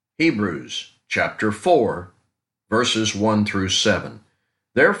Hebrews chapter 4, verses 1 through 7.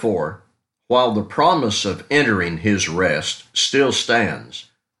 Therefore, while the promise of entering his rest still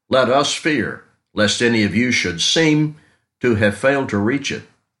stands, let us fear, lest any of you should seem to have failed to reach it.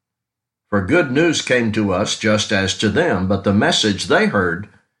 For good news came to us just as to them, but the message they heard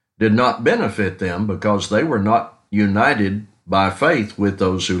did not benefit them because they were not united by faith with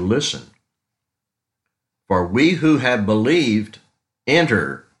those who listened. For we who have believed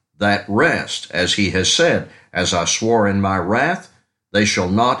enter that rest, as he has said, as I swore in my wrath, they shall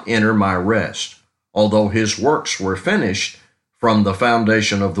not enter my rest, although his works were finished from the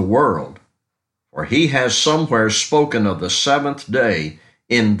foundation of the world. For he has somewhere spoken of the seventh day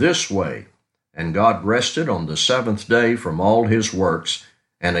in this way, and God rested on the seventh day from all his works.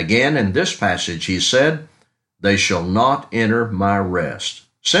 And again in this passage he said, they shall not enter my rest.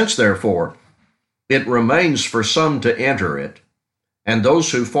 Since therefore it remains for some to enter it, and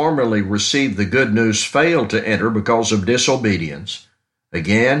those who formerly received the good news failed to enter because of disobedience,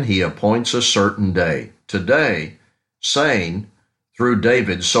 again he appoints a certain day, today, saying, through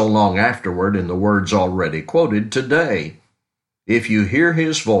David so long afterward in the words already quoted, today, if you hear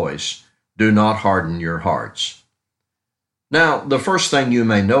his voice, do not harden your hearts. Now, the first thing you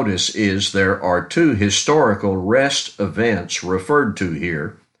may notice is there are two historical rest events referred to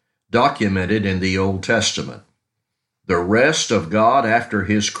here, documented in the Old Testament. The rest of God after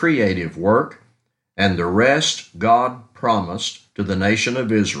his creative work, and the rest God promised to the nation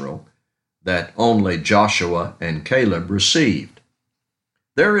of Israel that only Joshua and Caleb received.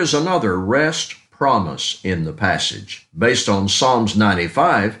 There is another rest promise in the passage. Based on Psalms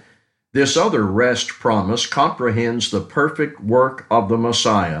 95, this other rest promise comprehends the perfect work of the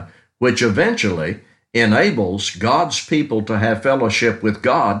Messiah, which eventually enables God's people to have fellowship with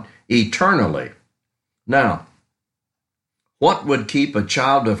God eternally. Now, what would keep a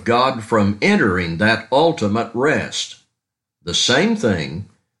child of God from entering that ultimate rest? The same thing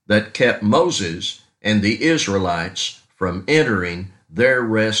that kept Moses and the Israelites from entering their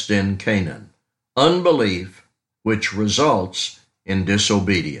rest in Canaan: unbelief, which results in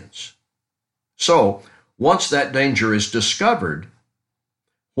disobedience. So, once that danger is discovered,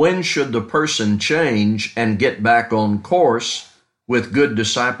 when should the person change and get back on course with good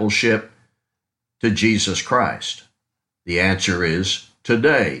discipleship to Jesus Christ? The answer is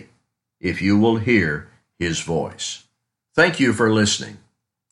today, if you will hear his voice. Thank you for listening.